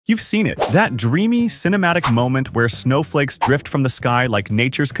You've seen it. That dreamy, cinematic moment where snowflakes drift from the sky like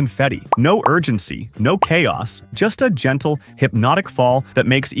nature's confetti. No urgency, no chaos, just a gentle, hypnotic fall that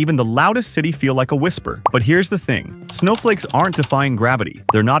makes even the loudest city feel like a whisper. But here's the thing. Snowflakes aren't defying gravity.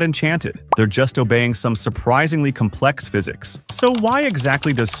 They're not enchanted. They're just obeying some surprisingly complex physics. So why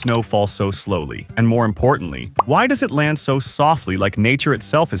exactly does snow fall so slowly? And more importantly, why does it land so softly like nature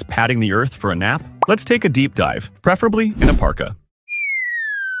itself is patting the earth for a nap? Let's take a deep dive, preferably in a parka.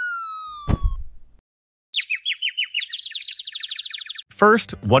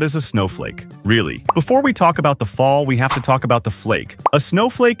 First, what is a snowflake? Really, before we talk about the fall, we have to talk about the flake. A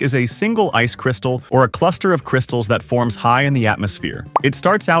snowflake is a single ice crystal or a cluster of crystals that forms high in the atmosphere. It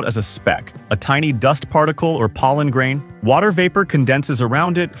starts out as a speck, a tiny dust particle or pollen grain. Water vapor condenses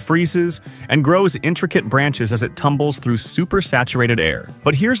around it, freezes, and grows intricate branches as it tumbles through supersaturated air.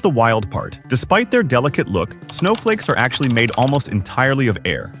 But here's the wild part. Despite their delicate look, snowflakes are actually made almost entirely of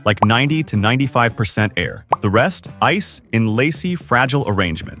air, like 90 to 95% air. The rest, ice in lacy, fragile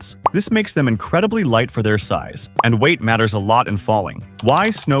arrangements. This makes them incredibly light for their size, and weight matters a lot in falling.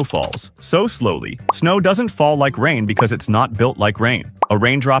 Why snow falls so slowly? Snow doesn't fall like rain because it's not built like rain. A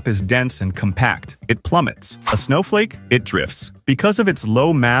raindrop is dense and compact. It plummets. A snowflake? It drifts. Because of its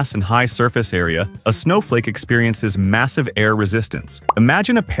low mass and high surface area, a snowflake experiences massive air resistance.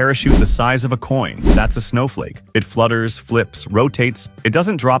 Imagine a parachute the size of a coin. That's a snowflake. It flutters, flips, rotates. It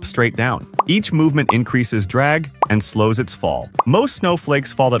doesn't drop straight down. Each movement increases drag and slows its fall. Most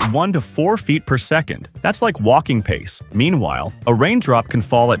snowflakes fall at 1 to 4 feet per second. That's like walking pace. Meanwhile, a raindrop can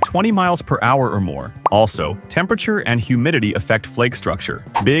fall at 20 miles per hour or more. Also, temperature and humidity affect flake structure.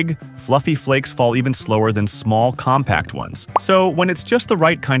 Big, fluffy flakes fall even slower than small, compact ones. So when it's just the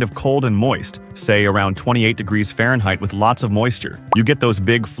right kind of cold and moist, say around 28 degrees Fahrenheit with lots of moisture, you get those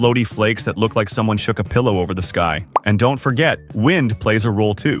big floaty flakes that look like someone shook a pillow over the sky. And don't forget, wind plays a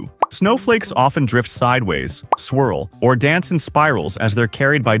role too. Snowflakes often drift sideways, swirl, or dance in spirals as they're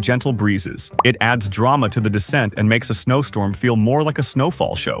carried by gentle breezes. It adds drama to the descent and makes a snowstorm feel more like a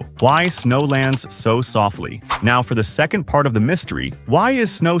snowfall show. Why snow lands so softly? Now for the second part of the mystery, why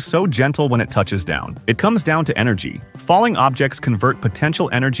is snow so gentle when it touches down? It comes down to energy. Falling objects convert potential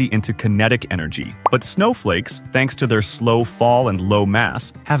energy into kinetic energy. But snowflakes, thanks to their slow fall and low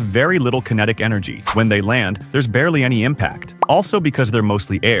mass, have very little kinetic energy. When they land, there's barely any impact. Also because they're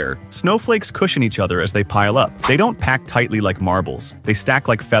mostly air, snowflakes cushion each other as they pile up. They don't pack tightly like marbles. They stack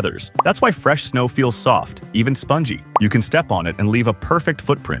like feathers. That's why fresh snow feels soft, even spongy. You can step on it and leave a perfect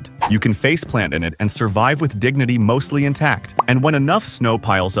footprint. You can faceplant in it and survive with dignity mostly intact. And when enough snow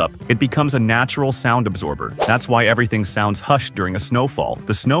piles up, it becomes a natural sound absorber. That's why everything sounds hushed during a snowfall.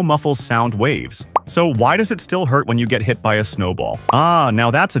 The snow muffles sound waves. So why does it still hurt when you get hit by a snowball?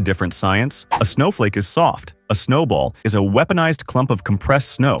 Now that's a different science. A snowflake is soft. A snowball is a weaponized clump of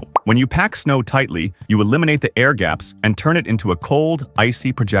compressed snow. When you pack snow tightly, you eliminate the air gaps and turn it into a cold,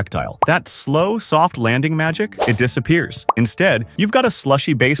 icy projectile. That slow, soft landing magic, it disappears. Instead, you've got a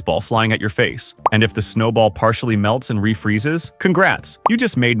slushy baseball flying at your face. And if the snowball partially melts and refreezes, congrats, you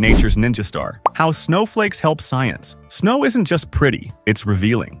just made nature's ninja star. How snowflakes help science. Snow isn't just pretty, it's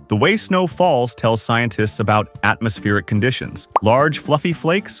revealing. The way snow falls tells scientists about atmospheric conditions. Large, fluffy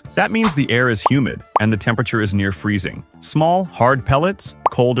flakes? That means the air is humid and the temperature is near freezing. Small, hard pellets?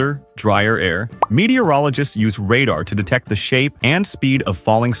 Colder, drier air. Meteorologists use radar to detect the shape and speed of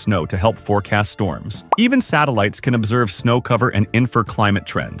falling snow to help forecast storms. Even satellites can observe snow cover and infer climate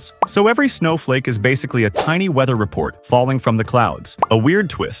trends. So every snowflake is basically a tiny weather report falling from the clouds. A weird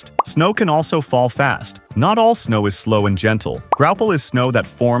twist. Snow can also fall fast. Not all snow is slow and gentle. Graupel is snow that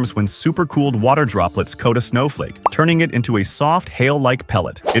forms when supercooled water droplets coat a snowflake, turning it into a soft, hail-like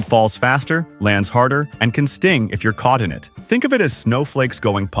pellet. It falls faster, lands harder, and can sting if you're caught in it. Think of it as snowflakes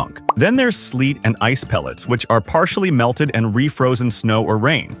going punk. Then there's sleet and ice pellets, which are partially melted and refrozen snow or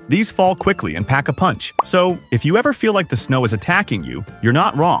rain. These fall quickly and pack a punch. So, if you ever feel like the snow is attacking you, you're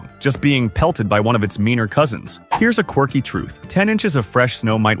not wrong, just being pelted by one of its meaner cousins. Here's a quirky truth. 10 inches of fresh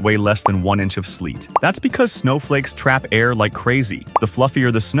snow might weigh less than 1 inch of sleet. That's because snowflakes trap air like crazy. The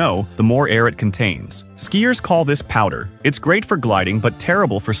fluffier the snow, the more air it contains. Skiers call this powder. It's great for gliding, but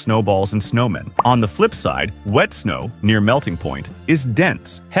terrible for snowballs and snowmen. On the flip side, wet snow, near melting point, is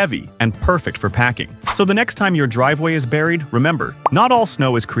dense, heavy, and perfect for packing. So the next time your driveway is buried, remember, not all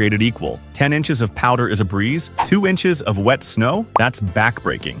snow is created equal. 10 inches of powder is a breeze, 2 inches of wet snow, that's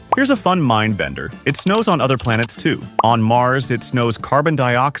backbreaking. Here's a fun mind bender. It snows on other planets too. On Mars, it snows carbon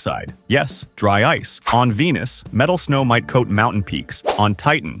dioxide. Yes, dry ice. On Venus, metal snow might coat mountain peaks. On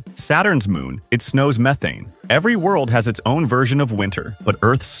Titan, Saturn's moon, it snows methane. Every world has its own version of winter, but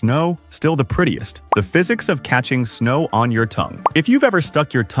Earth's snow, still the prettiest. The physics of catching snow on your tongue. If you've ever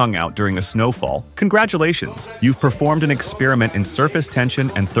stuck your tongue out during a snowfall, congratulations! You've performed an experiment in surface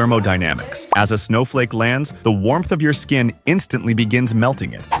tension and thermodynamics. As a snowflake lands, the warmth of your skin instantly begins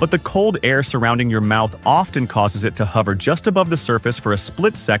melting it. But the cold air surrounding your mouth often causes it to hover just above the surface for a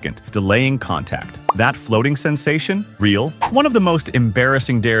split second, delaying contact. That floating sensation? Real? One of the most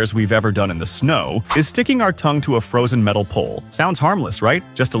embarrassing dares we've ever done in the snow is sticking our tongue to a frozen metal pole. Sounds harmless, right?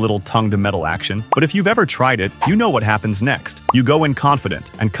 Just a little tongue-to-metal action. But if you've ever tried it, you know what happens next. You go in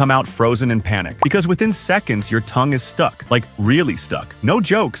confident and come out frozen in panic. Because within seconds, your tongue is stuck. Like, really stuck. No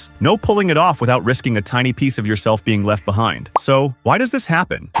jokes. No pulling it off without risking a tiny piece of yourself being left behind. So, why does this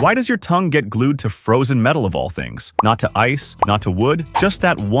happen? Why does your tongue get glued to frozen metal of all things? Not to ice, not to wood, just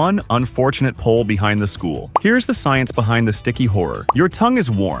that one unfortunate pole behind the school. Here's the science behind the sticky horror. Your tongue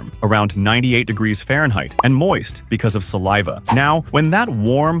is warm, around 98 degrees Fahrenheit, and moist because of saliva. Now, when that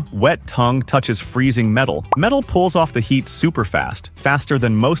warm, wet tongue touches freezing metal, metal pulls off the heat super fast, faster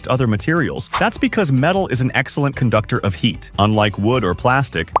than most other materials. That's because metal is an excellent conductor of heat. Unlike wood or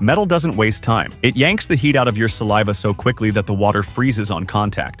plastic, metal doesn't waste time. It yanks the heat out of your saliva so quickly that the water freezes on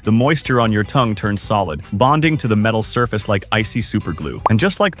contact. The moisture on your tongue turns solid, bonding to the metal surface like icy superglue. And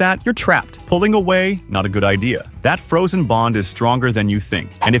just like that, you're trapped. Pulling away, not a good idea. That frozen bond is stronger than you think,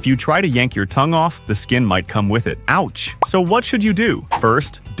 and if you try to yank your tongue off, the skin might come with it. Ouch! So what should you do?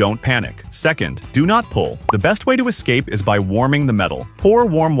 First, don't panic. Second, do not pull. The best way to escape is by warming the metal. Pour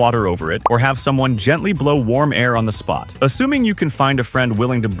warm water over it, or have someone gently blow warm air on the spot, assuming you can find a friend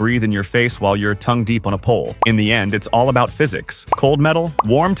willing to breathe in your face while you're tongue deep on a pole. In the end, it's all about physics. Cold metal,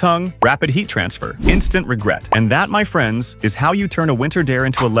 warm tongue, rapid heat transfer, instant regret. And that, my friends, is how you turn a winter dare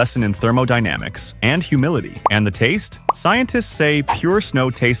into a lesson in thermodynamics and humility. And the taste? Scientists say pure snow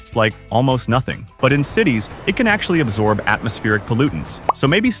tastes like almost nothing. But in cities, it can actually absorb atmospheric pollutants. So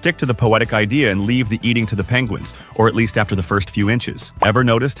maybe stick to the poetic idea and leave the eating to the penguins, or at least after the first few inches. Ever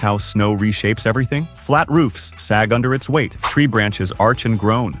noticed how snow reshapes everything? Flat roofs sag under its weight, tree branches arch and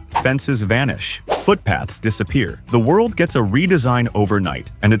groan, fences vanish, footpaths disappear. The world gets a redesign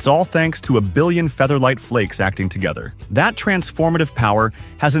overnight, and it's all thanks to a billion feather-light flakes acting together. That transformative power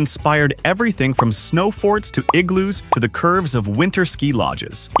has inspired everything from snow forts to igloos to the curves of winter ski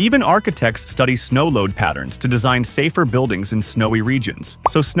lodges. Even architects study snow load patterns to design safer buildings in snowy regions.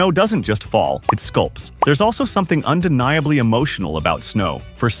 So snow doesn't just fall, it sculpts. There's also something undeniably emotional about snow.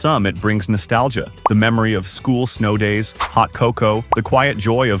 For some, it brings nostalgia. The memory of school snow days, hot cocoa, the quiet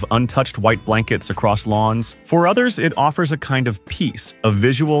joy of untouched white blankets across lawns. For others, it offers a kind of peace, a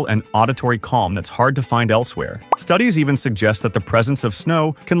visual and auditory calm that's hard to find elsewhere. Studies even suggest that the presence of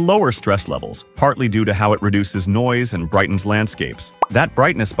snow can lower stress levels, partly due to how it reduces noise and brightens landscapes. That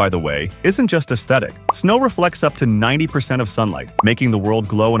brightness, by the way, isn't just aesthetic. Snow reflects up to 90% of sunlight, making the world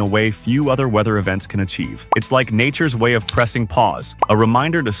glow in a way few other weather events can achieve. It's like nature's way of pressing pause, a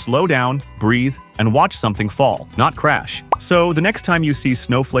reminder to slow down, breathe, and watch something fall, not crash. So the next time you see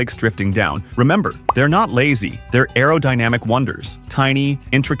snowflakes drifting down, remember, they're not lazy, they're aerodynamic wonders. Tiny,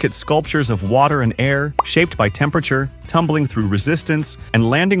 intricate sculptures of water and air, shaped by temperature, tumbling through resistance, and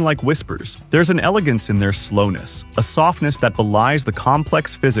landing like whispers. There's an elegance in their slowness, a softness that belies the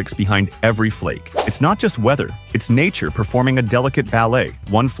complex physics behind every flake. It's not just weather, it's nature performing a delicate ballet,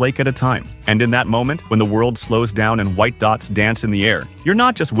 one flake at a time. And in that moment, when the world slows down and white dots dance in the air, you're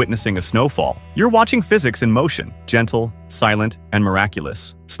not just witnessing a snowfall, you're watching physics in motion, gentle, silent, and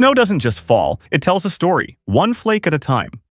miraculous. Snow doesn't just fall, it tells a story, one flake at a time.